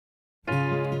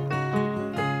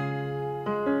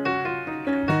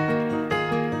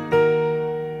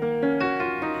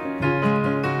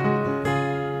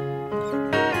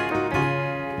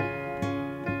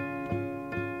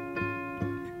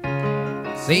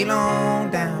Sail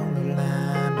on down the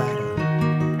line about a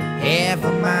half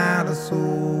a mile or so,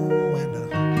 and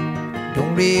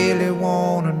don't really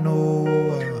wanna know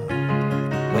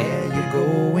where you're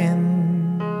going.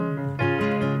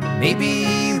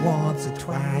 Maybe once or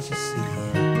twice, you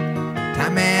see,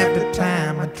 time after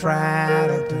time I try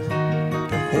to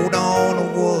hold on to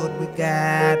what we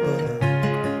got, but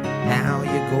now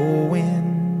you're going.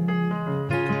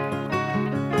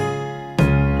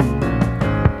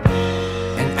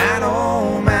 And I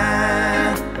don't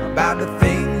mind about the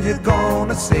things you're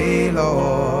gonna say,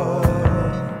 Lord.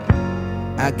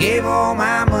 I gave all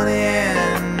my money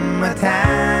and my time.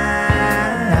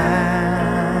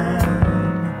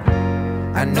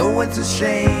 I know it's a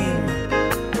shame,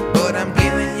 but I'm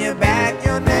giving you back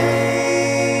your name.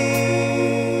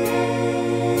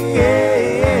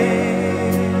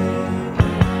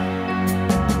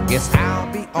 Guess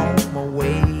I'll be on my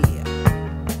way.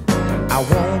 I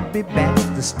won't be back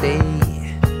to stay.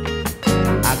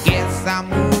 I guess I'll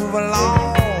move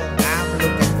along. I'm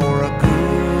looking for a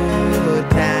good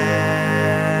time.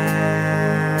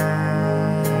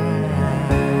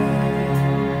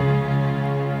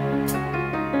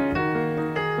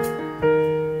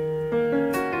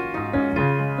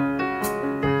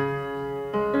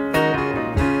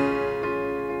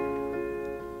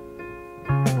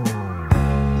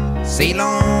 Sail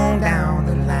on down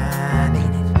the line,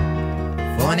 ain't it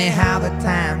funny how the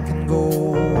time can go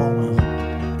on?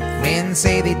 Friends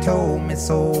say they told me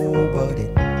so, but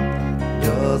it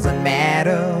doesn't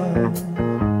matter.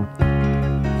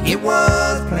 It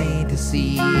was plain to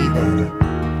see that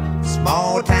a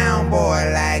small town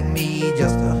boy like me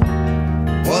just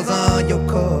wasn't your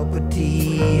cup of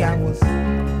tea. I was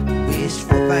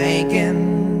wishful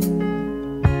thinking.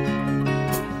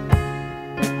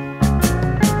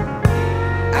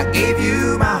 I gave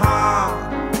you my heart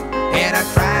and I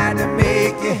tried to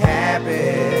make you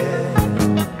happy,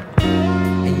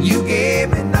 and you gave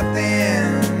me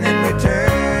nothing in return.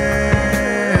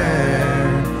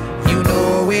 You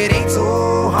know it ain't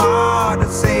so hard to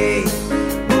say,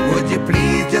 but would you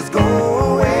please just go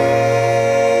away?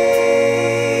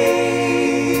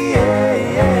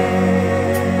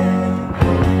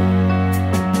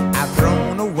 I've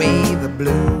thrown away the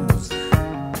blues.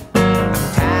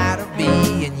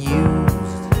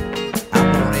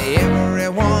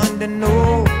 To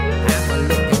know I'm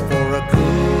looking for a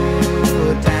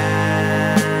good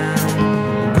time,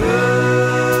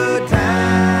 good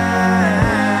time,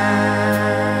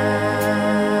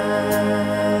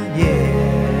 yeah.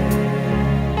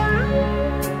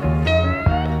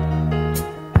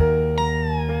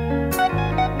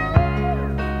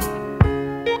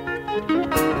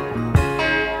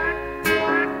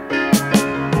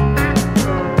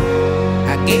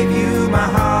 I gave you my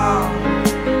heart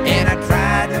and I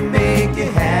tried to make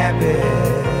you happy,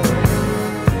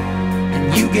 and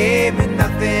you gave me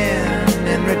nothing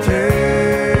in return.